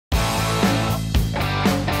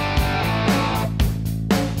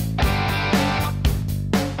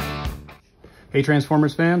Hey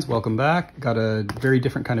Transformers fans, welcome back. Got a very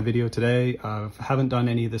different kind of video today. Haven't done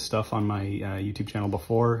any of this stuff on my YouTube channel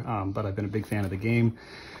before, but I've been a big fan of the game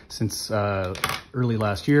since early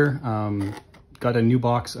last year. Got a new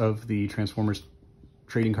box of the Transformers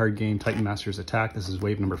trading card game, Titan Masters Attack. This is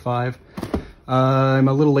wave number 5. I'm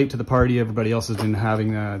a little late to the party. Everybody else has been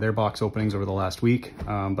having their box openings over the last week,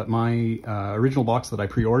 but my original box that I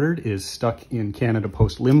pre-ordered is stuck in Canada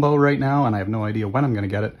Post limbo right now, and I have no idea when I'm going to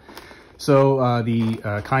get it. So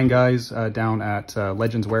the kind guys down at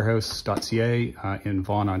LegendsWarehouse.ca in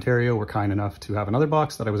Vaughan, Ontario were kind enough to have another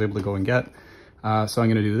box that I was able to go and get. So I'm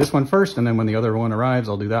going to do this one first, and then when the other one arrives,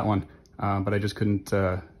 I'll do that one. But I just couldn't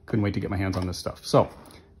wait to get my hands on this stuff. So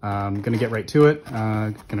I'm going to get right to it.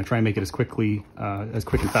 Going to try and make it as quick and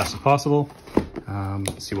fast as possible.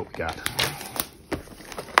 Let's see what we got.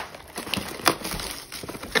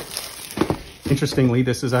 Interestingly,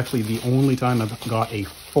 this is actually the only time I've got a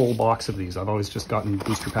full box of these. I've always just gotten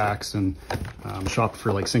booster packs and shopped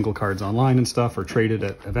for like single cards online and stuff, or traded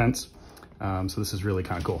at events. So this is really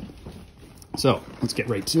kind of cool. So let's get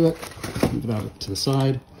right to it. Move it out to the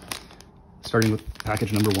side, starting with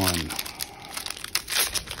package number 1.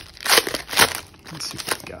 Let's see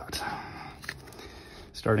what we got.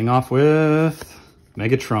 Starting off with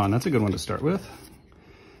Megatron. That's a good one to start with.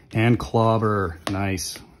 And Clobber.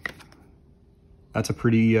 Nice. That's a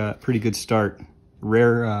pretty good start.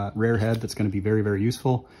 Rare head that's going to be very, very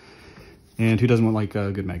useful. And who doesn't want like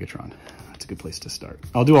a good Megatron? That's a good place to start.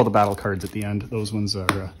 I'll do all the battle cards at the end. Those ones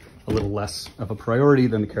are a little less of a priority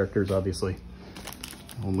than the characters, obviously.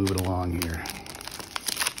 We'll move it along here.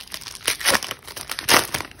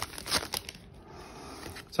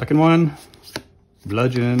 Second one,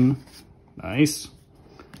 Bludgeon. Nice.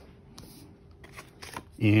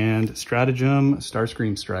 And Stratagem,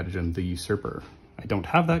 Starscream Stratagem, the Usurper. I don't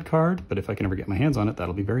have that card, but if I can ever get my hands on it,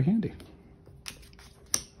 that'll be very handy.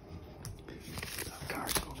 That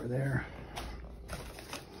card over there.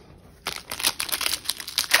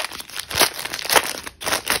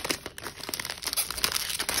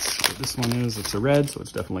 Let's see what this one is. It's a red, so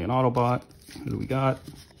it's definitely an Autobot. Who do we got?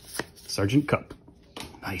 Sergeant Cup.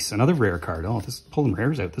 Nice, another rare card. Oh, this is pulling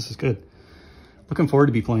rares out. This is good. Looking forward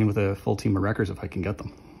to be playing with a full team of Wreckers if I can get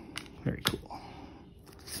them. Very cool.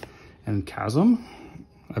 And Chasm.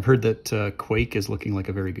 I've heard that Quake is looking like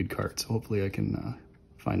a very good card, so hopefully I can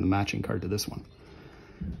find the matching card to this one.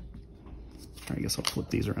 I guess I'll flip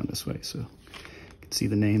these around this way so you can see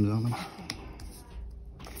the names on them.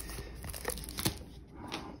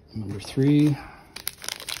 Number 3.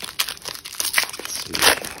 Let's see.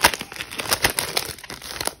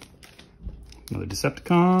 Another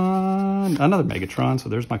Decepticon, another Megatron, so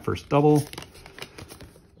there's my first double.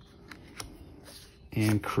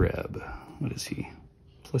 And Kreb, what is he?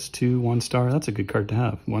 +2, 1 star, that's a good card to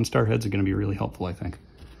have. 1 star heads are gonna be really helpful, I think.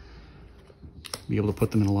 Be able to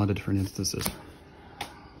put them in a lot of different instances.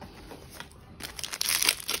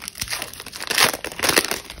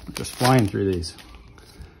 Just flying through these.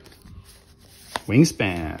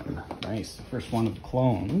 Wingspan, nice. First one of the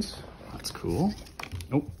clones, that's cool.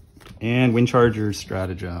 Nope. And Windcharger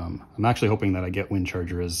Stratagem. I'm actually hoping that I get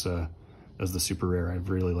Windcharger as the super rare. I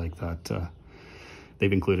really like that.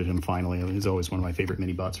 They've included him finally. He's always one of my favorite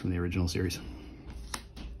mini bots from the original series.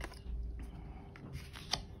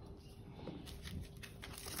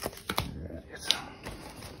 Right.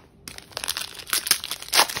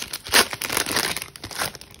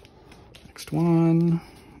 Next one,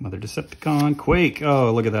 another Decepticon. Quake.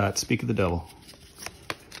 Oh, look at that. Speak of the devil.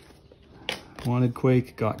 Wanted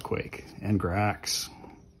Quake, got Quake. And Grax.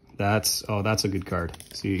 That's a good card.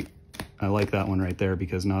 See, I like that one right there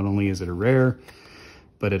because not only is it a rare,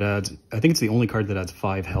 but it adds, I think it's the only card that adds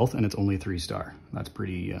 5 health and it's only a 3 star. That's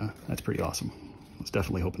pretty awesome. I was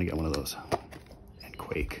definitely hoping to get one of those. And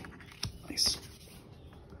Quake, nice.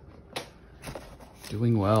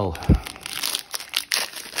 Doing well.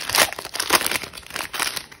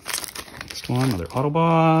 Next one, another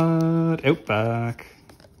Autobot, Outback.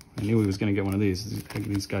 I knew he was gonna get one of these.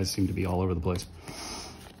 These guys seem to be all over the place.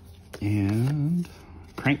 And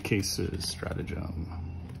Crankcases Stratagem,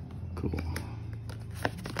 cool.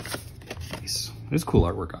 Nice. There's cool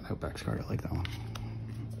artwork on Outback's card. I like that one.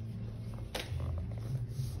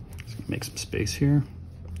 Just gonna make some space here.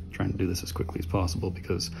 Trying to do this as quickly as possible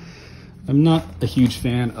because I'm not a huge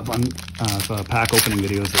fan of pack opening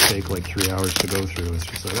videos that take like 3 hours to go through. It's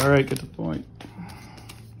just like, all right, get to the point.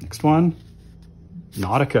 Next one,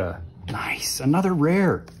 Nautica. Nice, another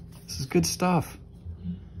rare. This is good stuff.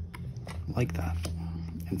 I like that.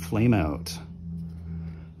 And Flame Out.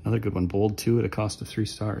 Another good one, Bold 2 at a cost of 3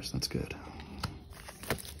 stars. That's good.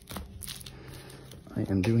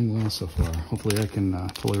 I am doing well so far. Hopefully I can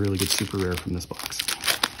pull a really good super rare from this box.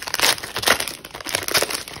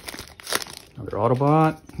 Another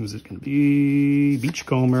Autobot. Who's it going to be?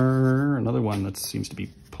 Beachcomber. Another one that seems to be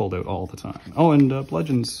pulled out all the time. Oh, and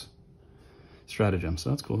Bludgeon's Stratagem. So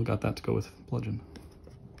that's cool. Got that to go with Bludgeon.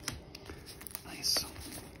 Nice.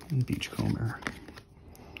 And Beachcomber.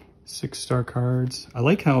 6-star cards. I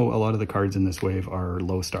like how a lot of the cards in this wave are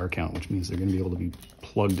low star count, which means they're going to be able to be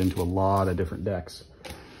plugged into a lot of different decks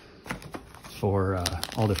for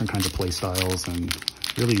all different kinds of play styles, and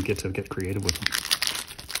really get to get creative with them.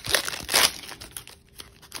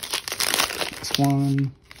 This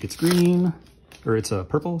one, it's green, or it's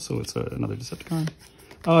purple, so it's another Decepticon.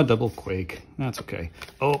 Oh, double Quake. That's okay.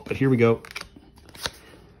 Oh, but here we go.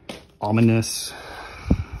 Ominous.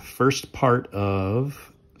 First part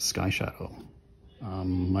of Sky Shadow.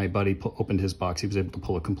 My buddy opened his box. He was able to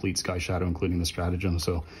pull a complete Sky Shadow, including the Stratagem.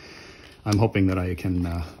 So I'm hoping that I can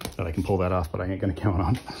pull that off, but I ain't gonna count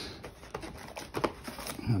on it.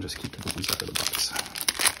 I'll just keep the ones out of the box.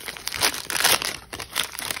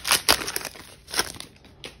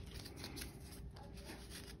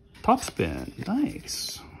 Top spin,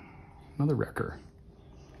 nice. Another wrecker.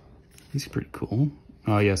 He's pretty cool.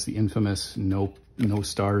 Oh yes, the infamous no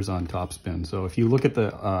stars on top spin. So if you look at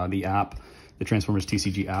the app, the Transformers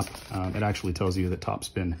TCG app, it actually tells you that top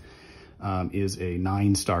spin is a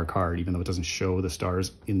 9-star card, even though it doesn't show the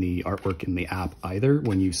stars in the artwork in the app either.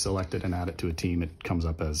 When you select it and add it to a team, it comes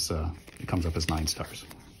up as 9 stars.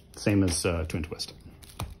 Same as Twin Twist.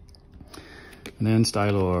 And then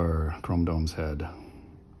Stylor, Chrome Dome's head.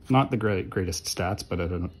 Not the greatest stats, but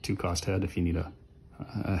at a 2-cost head, if you need a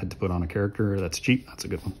head to put on a character that's cheap, that's a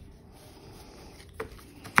good one.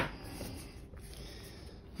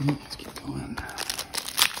 Let's keep going.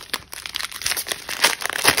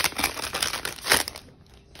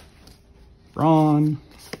 Ron.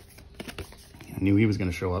 I knew he was going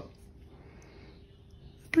to show up.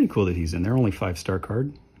 Pretty cool that he's in there. Only 5-star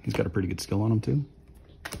card. He's got a pretty good skill on him too.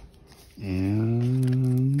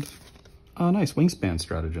 And oh, nice Wingspan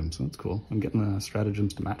Stratagem. So that's cool. I'm getting the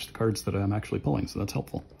stratagems to match the cards that I'm actually pulling, so that's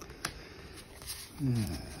helpful. Yeah.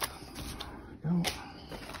 There we go.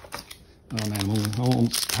 Oh man, we're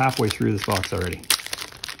almost halfway through this box already.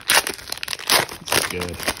 This is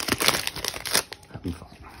good. Having fun.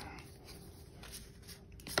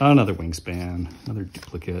 Another Wingspan, another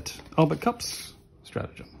duplicate. Oh, but Cups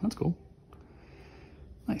Stratagem. That's cool.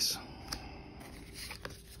 Nice.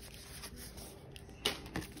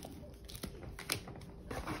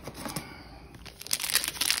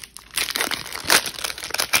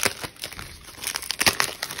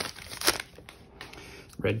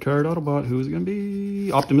 Red card Autobot, who's it gonna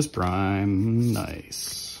be? Optimus Prime.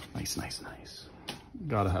 Nice. Nice, nice, nice.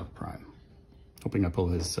 Gotta have Prime. Hoping I pull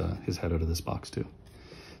his head out of this box too.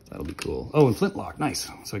 That'll be cool. Oh, and Flintlock, nice.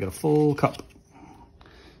 So I got a full cup.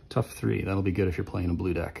 Tough 3, that'll be good if you're playing a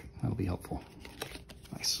blue deck. That'll be helpful.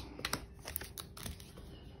 Nice.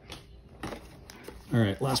 All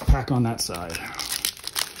right, last pack on that side.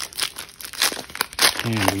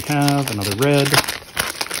 And we have another red.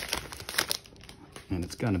 And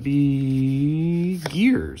it's gonna be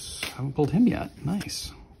Gears. I haven't pulled him yet.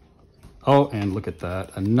 Nice. Oh, and look at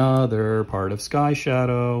that. Another part of Sky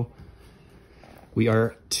Shadow. We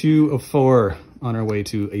are 2 of 4 on our way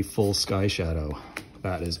to a full Sky Shadow.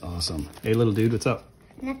 That is awesome. Hey, little dude, what's up?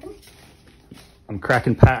 Nothing. I'm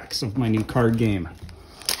cracking packs of my new card game.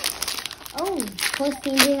 Oh,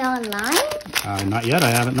 posting it online? Not yet, I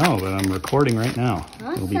haven't, no, but I'm recording right now.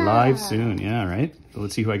 Awesome. It'll be live soon, yeah, right? So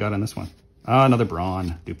let's see who I got on this one. Another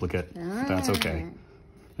Brawn duplicate. That's okay.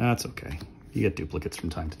 That's okay. You get duplicates from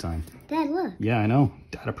time to time. Dad, look. Yeah, I know.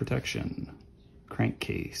 Data protection.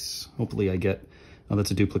 Crankcase. Hopefully I get... Oh, that's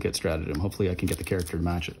a duplicate stratagem. Hopefully I can get the character to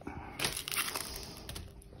match it.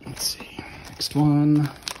 Let's see. Next one.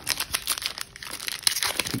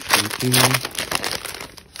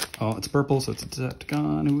 Oh, it's purple, so it's a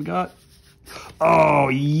Decepticon. Who we got? Oh,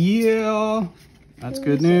 yeah. That's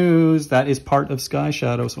good news. That is part of Sky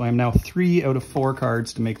Shadow, so I am now 3 out of 4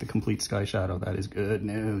 cards to make the complete Sky Shadow. That is good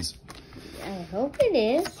news. I hope it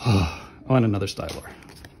is. Oh, and another Stylor.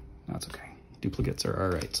 That's okay. Duplicates are all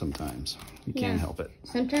right sometimes. You can't help it.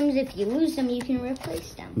 Sometimes if you lose them, you can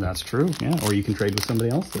replace them. That's true, yeah. Or you can trade with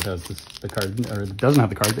somebody else that has the card, or doesn't have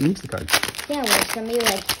the card but needs the card. Yeah, when somebody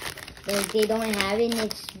like they don't have it and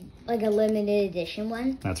it's like a limited edition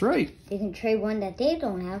one. That's right. They can trade one that they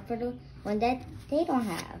don't have for the one that they don't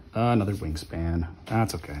have. Another Wingspan.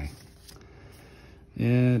 That's okay.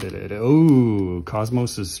 Yeah, oh,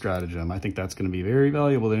 Cosmos' Stratagem. I think that's going to be very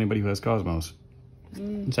valuable to anybody who has Cosmos.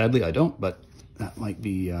 Sadly, I don't, but that might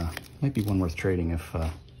be one worth trading if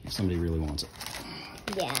somebody really wants it.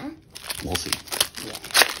 Yeah. We'll see. Yeah.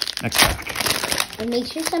 Next pack. And make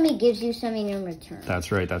sure somebody gives you something in return.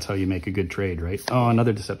 That's right. That's how you make a good trade, right? Oh,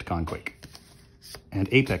 another Decepticon Quake. And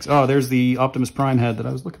Apex. Oh, there's the Optimus Prime head that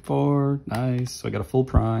I was looking for. Nice. So I got a full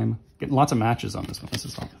Prime. Getting lots of matches on this one. This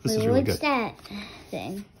is really good. What's that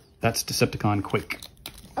thing? That's Decepticon Quake.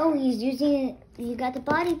 Oh, he's using it. You got the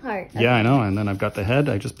body part. Okay. Yeah, I know. And then I've got the head.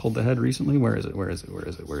 I just pulled the head recently. Where is it? Where is it? Where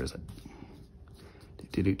is it? Where is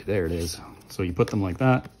it? There it is. So you put them like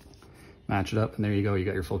that, match it up, and there you go. You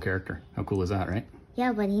got your full character. How cool is that, right?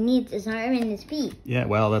 Yeah, but he needs his arm and his feet. Yeah,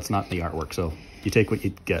 well, that's not the artwork. So you take what you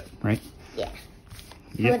get, right? Yeah.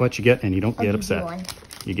 You get what you get, and you don't get upset.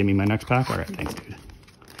 You give me my next pack? All right, thanks, dude.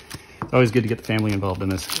 It's always good to get the family involved in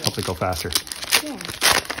this. Helps it go faster. Yeah.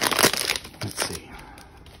 Let's see.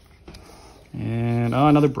 And, oh,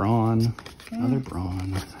 another Brawn. Another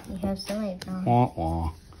Brawn. You have so many Brawn. Wah,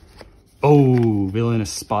 wah. Oh,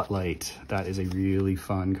 Villainous Spotlight. That is a really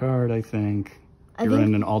fun card, I think. If you're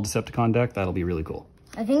running an all Decepticon deck, that'll be really cool.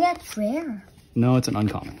 I think that's rare. No, it's an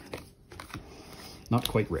uncommon. Not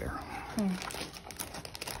quite rare.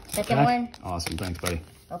 Second pack? one. Awesome, thanks, buddy.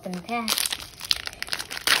 Open the pack.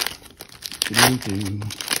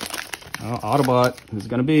 Oh, Autobot. Who's it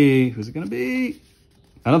gonna be? Who's it gonna be?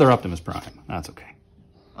 Another Optimus Prime. That's okay.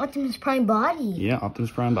 Optimus Prime body. Yeah,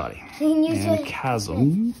 Optimus Prime body. And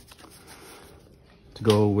Chasm to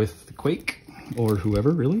go with the Quake or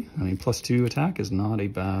whoever, really. I mean, +2 attack is not a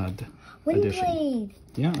bad addition. Windblade.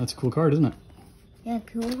 Yeah, that's a cool card, isn't it? Yeah,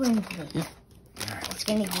 cool Windblade. Yeah. All right, It's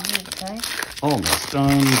gonna give you the card. almost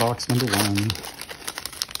done. Box number 1.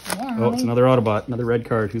 Yeah, Oh, it's another Autobot, another red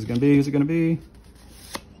card. Who's it gonna be? Who's it gonna be?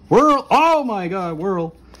 Whirl! Oh my God,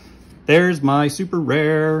 Whirl! There's my super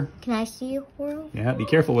rare. Can I see you, Whirl? Yeah, be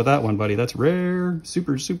careful with that one, buddy. That's rare,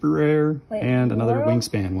 super, super rare. Wait, and another Whirl?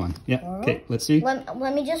 Wingspan one. Yeah, Whirl? okay, let's see.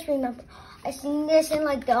 Let me just remember. I seen this in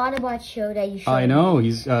like the Autobot show that you showed I know,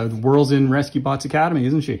 he's Whirl's in Rescue Bots Academy,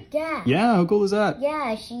 isn't she? Yeah. Yeah, how cool is that?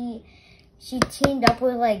 Yeah, she teamed up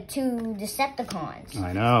with like 2 Decepticons.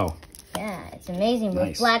 I know. Yeah, it's amazing. With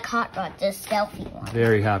Nice. Black Hot Rod, the stealthy one.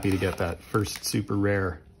 Very happy to get that first super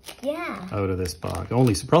rare Yeah. out of this box.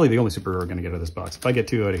 Probably the only super rare we're going to get out of this box. If I get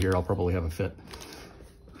 2 out of here, I'll probably have a fit.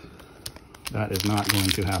 That is not going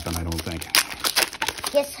to happen, I don't think.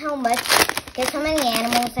 Guess how many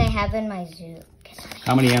animals I have in my zoo?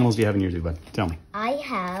 How many animals do you have in your zoo, bud? Tell me. I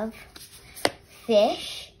have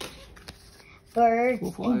fish, birds,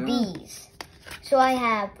 and bees. So I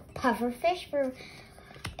have pufferfish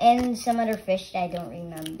and some other fish that I don't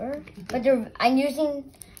remember. But I'm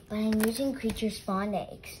using creature spawn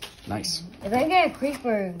eggs. Nice. If I get a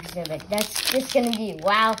creeper exhibit, that's just gonna be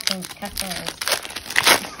wow from customers.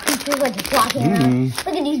 Creatures like walking around. Look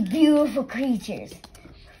at these beautiful creatures.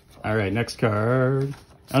 All right, next card.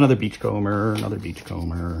 Another Beachcomber, another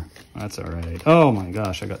Beachcomber. That's all right. Oh my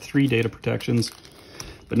gosh, I got 3 data protections,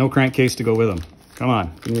 but no crankcase to go with them. Come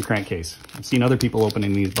on, give me a crankcase. I've seen other people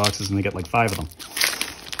opening these boxes and they get like 5 of them.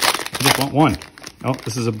 I just want 1. Oh,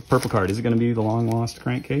 this is a purple card. Is it going to be the long lost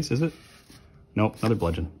crankcase? Is it? Nope, another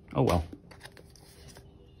bludgeon. Oh well.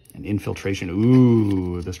 An infiltration.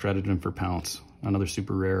 Ooh, the stratagem for pounce. Another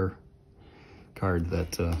super rare card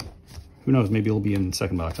that, who knows, maybe it'll be in the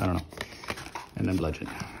second box. I don't know. And then bludgeon.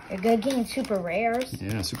 You're good getting super rares.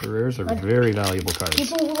 Yeah, super rares are very valuable cards.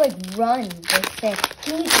 People who like run, they say,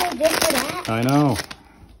 can you trade this for that? I know.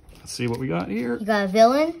 Let's see what we got here. You got a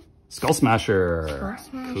villain? Skull Smasher. Skull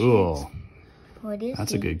Smasher. Cool. What is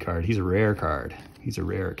That's he? a good card. He's a rare card. He's a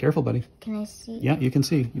rare. Careful, buddy. Can I see? Yeah, you can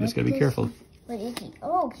see. You just gotta be careful. What is he?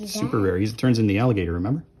 Oh, he's Super rare. He turns into the alligator,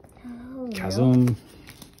 remember? Oh, Chasm. No.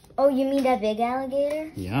 Oh, you mean that big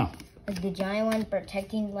alligator? Yeah. Like the giant one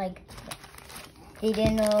protecting, like, they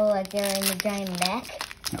didn't know, like, they're in the giant mech?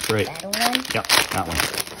 That's right. That one? Yep, that one.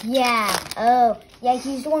 Yeah. Oh, yeah,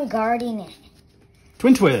 he's the one guarding it.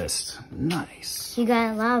 Twin Twist. Nice. He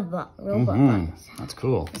got a lot of robot buttons. That's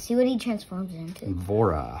cool. Let's see what he transforms into.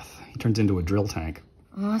 Vorath. He turns into a drill tank.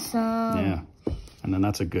 Awesome. Yeah. And then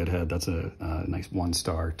that's a good head. That's a nice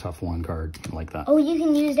 1-star, tough 1 card. I like that. Oh, you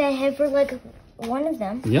can use that head for, like, one of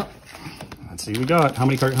them. Yep. Let's see what we got. How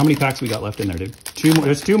many packs we got left in there, dude? 2 more.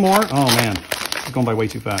 There's 2 more? Oh, man. It's going by way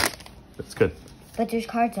too fast. But it's good. But there's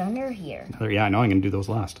cards under here. Yeah, I know. I'm going to do those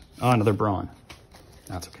last. Oh, another Brawn.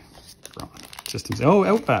 That's okay. Brawn. Systems. Oh,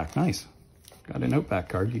 Outback. Nice. Got an Outback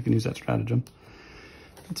card. You can use that stratagem.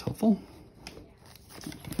 That's helpful.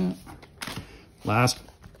 Yeah. Last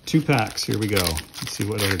 2 packs. Here we go. Let's see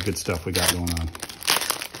what other good stuff we got going on.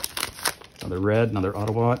 Another red, another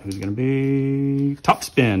Autobot. Who's going to be? Top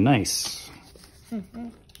Spin. Nice.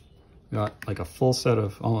 Got like a full set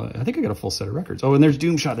of, oh, I think I got a full set of records. Oh, and there's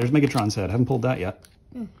Doomshot. There's Megatron's head. I haven't pulled that yet.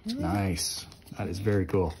 Nice. That is very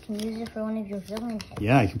cool. You can use it for one of your villain heads.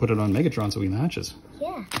 Yeah, you can put it on Megatron so he matches.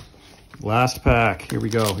 Yeah. Last pack. Here we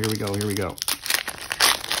go. Here we go. Here we go.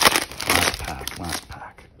 Last pack. Last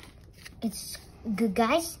pack. It's good,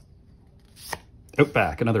 guys.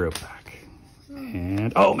 Outback. Another Outback.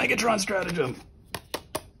 And, oh, Megatron Stratagem.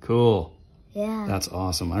 Cool. Yeah. That's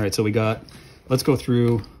awesome. All right, so we got, let's go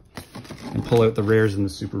through and pull out the rares and the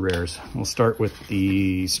super rares. We'll start with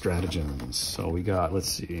the stratagems. So we got, let's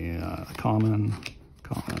see, common,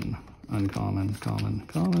 common, uncommon, common,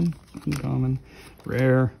 common, uncommon,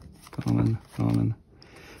 rare, common, common,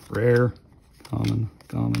 rare, common,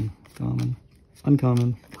 common, common,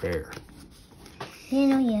 uncommon, rare. You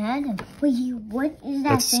know you had them. Wait, what is that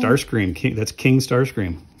That's thing? Starscream. That's King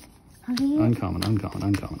Starscream. How do you... Uncommon, uncommon,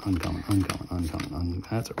 uncommon, uncommon, uncommon, uncommon,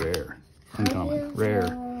 that's a rare. Uncommon, rare.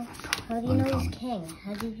 How do you know he's king?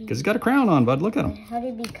 How do you... Because he's got a crown on, bud. Look at him. How do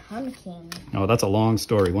you become king? Oh, that's a long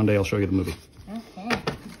story. One day I'll show you the movie. Okay.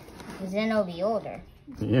 Because then I'll be older.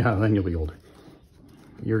 Yeah, then you'll be older.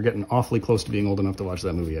 You're getting awfully close to being old enough to watch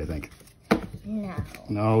that movie, I think. No.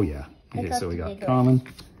 Oh, yeah. Okay, so we got common,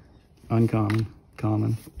 uncommon,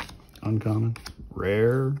 common, uncommon,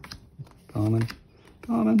 rare, common,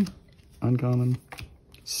 common, uncommon,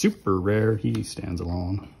 super rare. He stands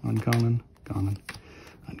alone. Uncommon, common,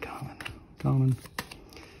 uncommon, common.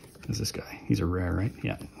 Who's this guy? He's a rare, right?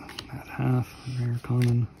 Yeah. At half, rare,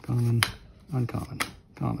 common, common, uncommon,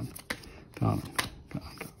 common, common,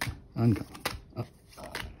 common, uncommon,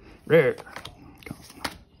 rare, common,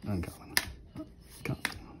 uncommon, common,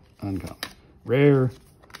 uncommon, rare,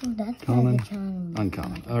 common,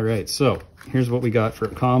 uncommon. All right, so here's what we got for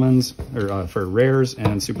commons, or for rares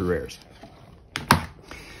and super rares.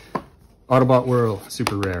 Autobot Whirl,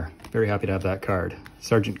 super rare. Very happy to have that card.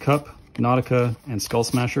 Sergeant Cup, Nautica, and Skull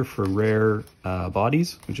Smasher for rare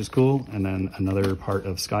bodies, which is cool. And then another part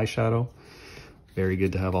of Sky Shadow. Very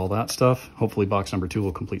good to have all that stuff. Hopefully box number 2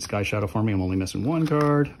 will complete Sky Shadow for me. I'm only missing one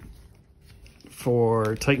card.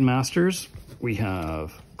 For Titan Masters, we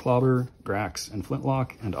have Clobber, Grax, and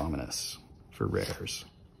Flintlock, and Ominous for rares.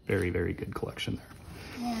 Very, very good collection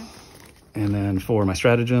there. Yeah. And then for my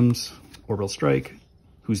stratagems, Orbital Strike,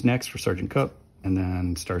 Who's Next for Sergeant Cup, and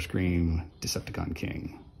then Starscream, Decepticon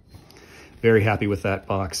King. Very happy with that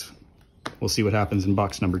box. We'll see what happens in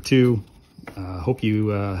box number 2. Hope you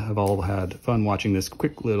have all had fun watching this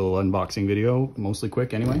quick little unboxing video. Mostly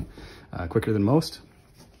quick anyway, quicker than most.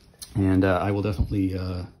 And I will definitely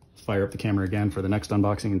fire up the camera again for the next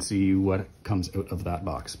unboxing and see what comes out of that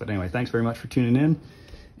box. But anyway, thanks very much for tuning in,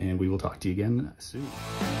 and we will talk to you again soon.